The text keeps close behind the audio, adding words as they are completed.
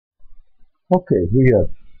Okay, we have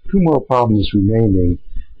two more problems remaining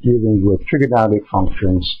dealing with trigonometric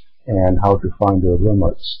functions and how to find their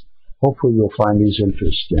limits. Hopefully you'll find these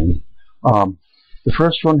interesting. The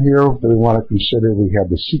first one here that we want to consider, we have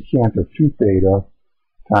the secant of 2 theta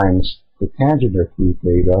times the tangent of 3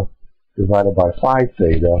 theta divided by 5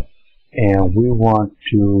 theta, and we want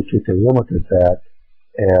to take a limit of that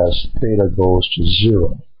as theta goes to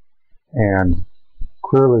 0. And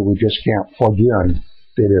clearly we just can't plug in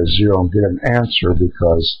theta is 0 and get an answer,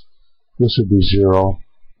 because this would be 0,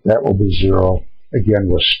 that will be 0. Again,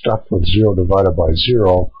 we're stuck with 0 divided by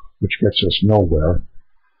 0, which gets us nowhere.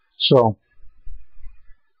 So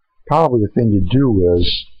probably the thing to do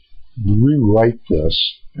is rewrite this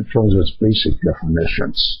in terms of its basic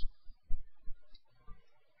definitions.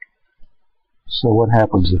 So what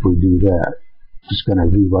happens if we do that? Just going to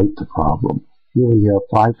rewrite the problem. Here we have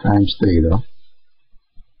 5 times theta.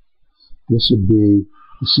 This would be,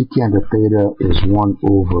 the secant of theta is 1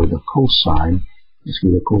 over the cosine. This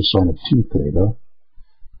would be the cosine of 2 theta.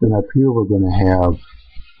 Then up here we're going to have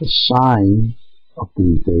the sine of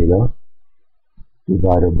 3 theta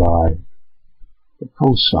divided by the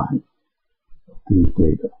cosine of 3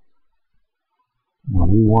 theta. Now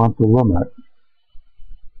we want the limit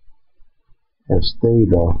as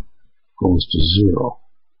theta goes to 0.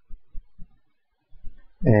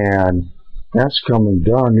 And that's coming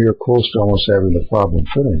darn near close to almost having the problem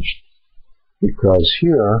finished, because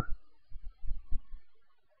here,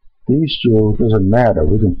 these two, doesn't matter.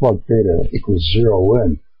 We can plug theta equals 0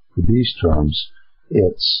 in for these terms.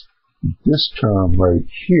 It's this term right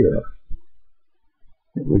here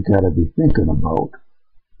that we've got to be thinking about.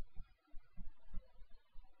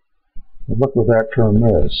 And look what that term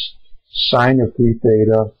is. Sine of 3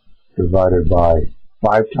 theta divided by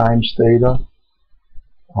 5 times theta.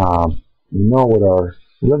 We know what our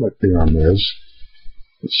limit theorem is.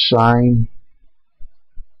 The sine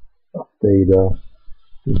of theta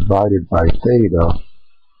divided by theta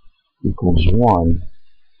equals 1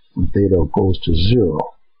 when theta goes to 0.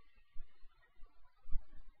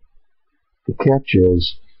 The catch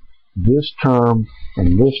is this term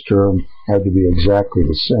and this term have to be exactly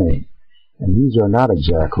the same. And these are not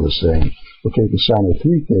exactly the same. We'll take the sine of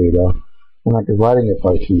 3 theta. We're not dividing it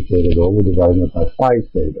by 3 theta though, we're dividing it by 5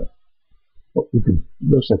 theta. But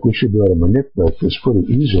looks like we should be able to manipulate this pretty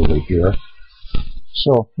easily here.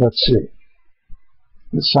 So let's see.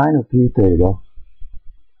 The sine of 3 theta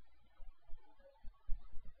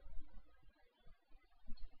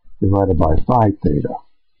divided by 5 theta.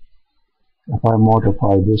 If I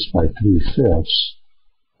multiply this by 3/5,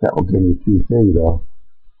 that will give me 3 theta.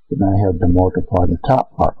 Then I have to multiply the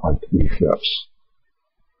top part by 3/5.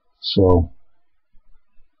 So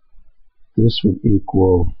this would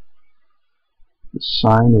equal the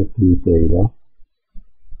sine of 3 theta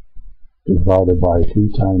divided by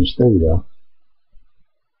 3 times theta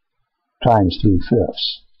times 3/5.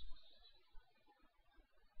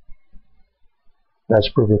 That's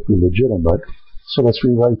perfectly legitimate. So let's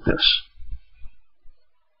rewrite this.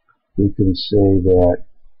 We can say that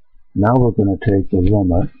now we're going to take the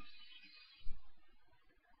limit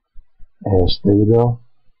as theta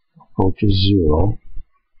approaches 0.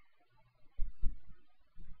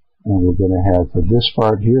 And we're going to have, for this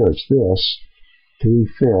part here, it's this,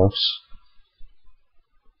 3/5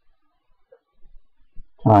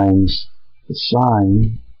 times the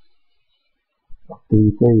sine of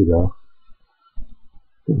 3 theta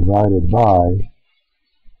divided by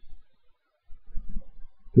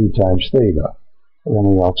 3 times theta. And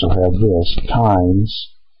then we also have this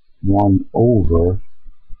times 1 over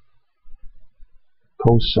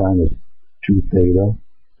cosine of 2 theta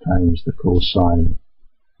times the cosine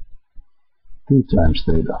 3 times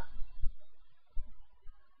theta.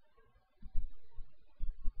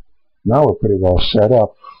 Now we're pretty well set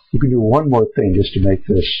up. We can do one more thing just to make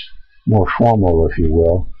this more formal, if you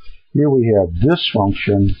will. Here we have this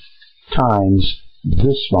function times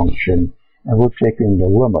this function, and we're taking the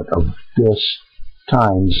limit of this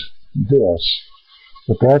times this.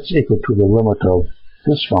 But that's equal to the limit of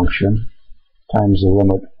this function times the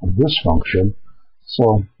limit of this function.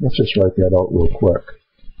 So let's just write that out real quick.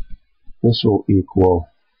 This will equal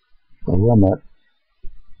the limit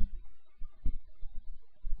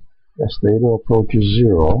as theta approaches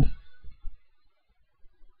 0,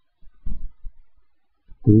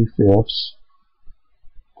 3/5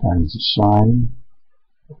 times the sine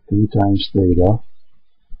of 3 times theta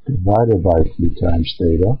divided by 3 times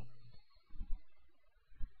theta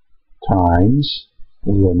times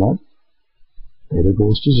the limit, theta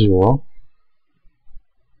goes to 0,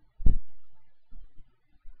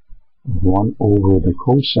 1 over the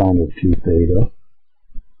cosine of 2 theta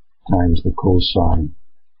times the cosine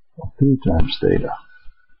of 3 times theta.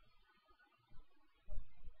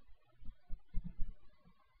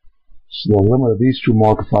 So the limit of these two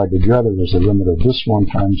multiplied together is the limit of this one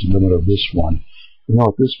times the limit of this one. You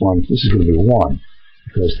know, this is going to be 1,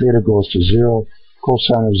 because theta goes to 0,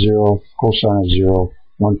 cosine of 0,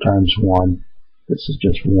 1 times 1. This is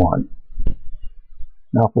just 1.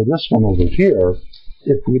 Now for this one over here,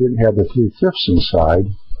 if we didn't have the 3/5 inside,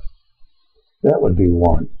 that would be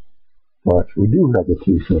 1. But we do have the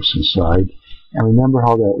 3/5 inside. And remember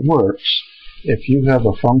how that works. If you have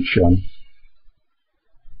a function,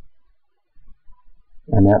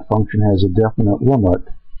 and that function has a definite limit,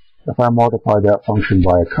 if I multiply that function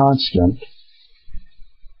by a constant,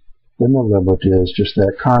 then the limit is just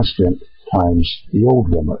that constant times the old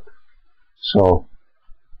limit. So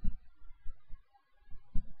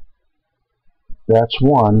that's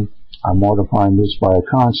 1. I'm multiplying this by a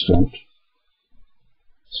constant.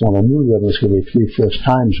 So the new limit is going to be 3/5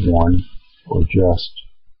 times 1, or just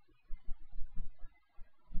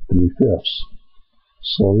 3/5.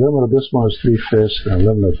 So the limit of this one is 3/5, and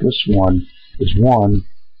the limit of this one is 1.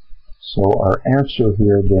 So our answer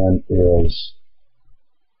here then is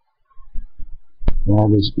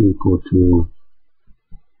that is equal to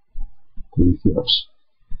 3/5.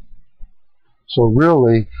 So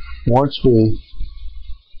really, once we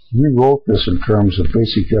rewrote this in terms of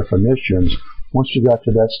basic definitions, once we got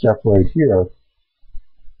to that step right here,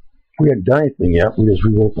 we hadn't done anything yet. We just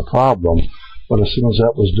rewrote the problem. But as soon as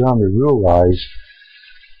that was done, we realized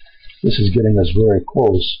this is getting us very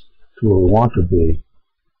close to where we want to be.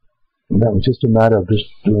 And that was just a matter of just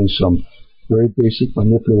doing some very basic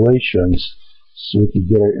manipulations so we could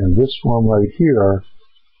get it in this form right here,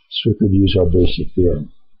 so we could use our basic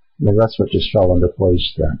theorem. Now that's what just fell into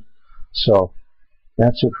place then. So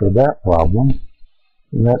that's it for that problem.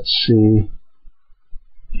 Let's see.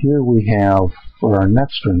 Here we have, for our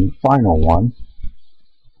next and final one,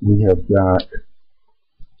 we have got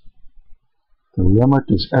the limit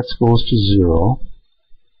as x goes to 0.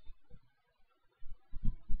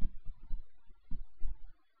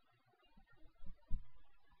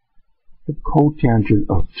 The cotangent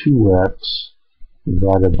of 2x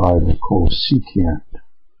divided by the cosecant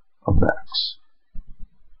of x.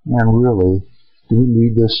 And really, do we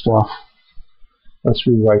need this stuff? Let's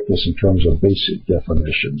rewrite this in terms of basic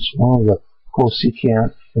definitions. One of the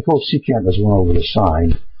cosecant is 1 over the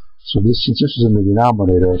sine. So since this is in the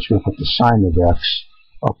denominator, it's going to put the sine of x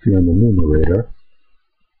up here in the numerator.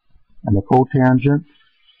 And the cotangent,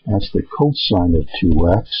 that's the cosine of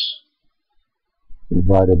 2x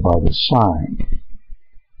divided by the sine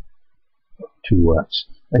of 2x.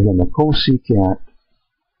 Again, the cosecant,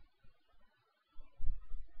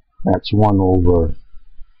 that's 1 over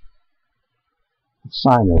the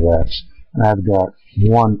sine of x. And I've got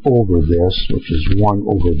 1 over this, which is 1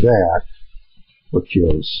 over that, which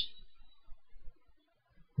is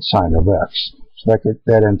the sine of x. So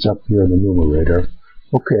that ends up here in the numerator.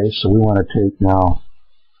 Okay, so we want to take now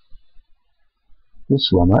this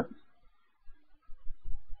limit.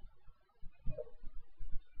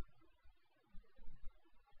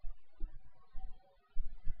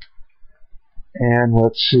 And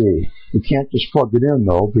let's see. We can't just plug it in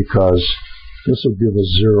though, because this will give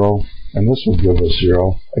us 0, and this will give us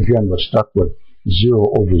 0. Again, we're stuck with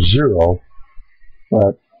 0 over 0,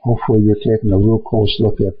 but hopefully you're taking a real close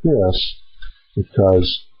look at this,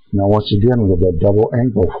 because now once again we have that double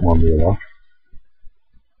angle formula.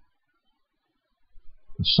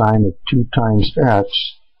 The sine of 2 times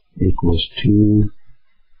x equals 2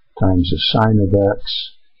 times the sine of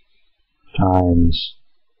x times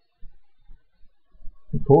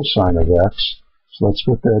the cosine of x. So let's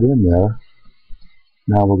put that in there.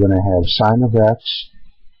 Now we're going to have sine of x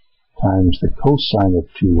times the cosine of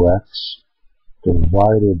 2x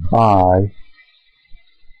divided by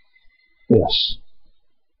this.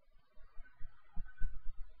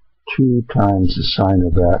 2 times the sine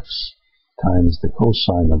of x times the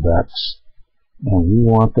cosine of x. And we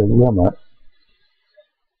want the limit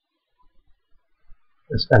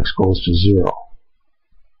as x goes to 0.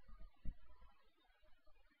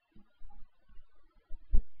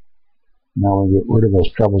 Now we get rid of those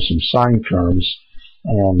troublesome sine terms,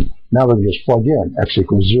 and now we can just plug in x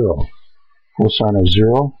equals 0. Cosine of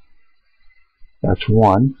 0, that's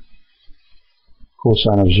 1.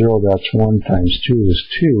 Cosine of 0, that's 1 times 2 is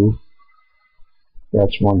 2.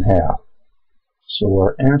 That's 1/2. So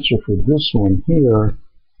our answer for this one here,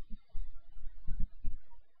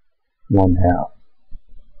 1/2.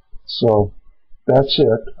 So that's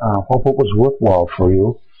it. Hope it was worthwhile for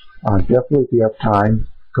you. Definitely if you have time,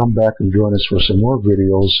 come back and join us for some more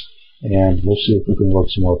videos and we'll see if we can work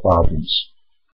some more problems.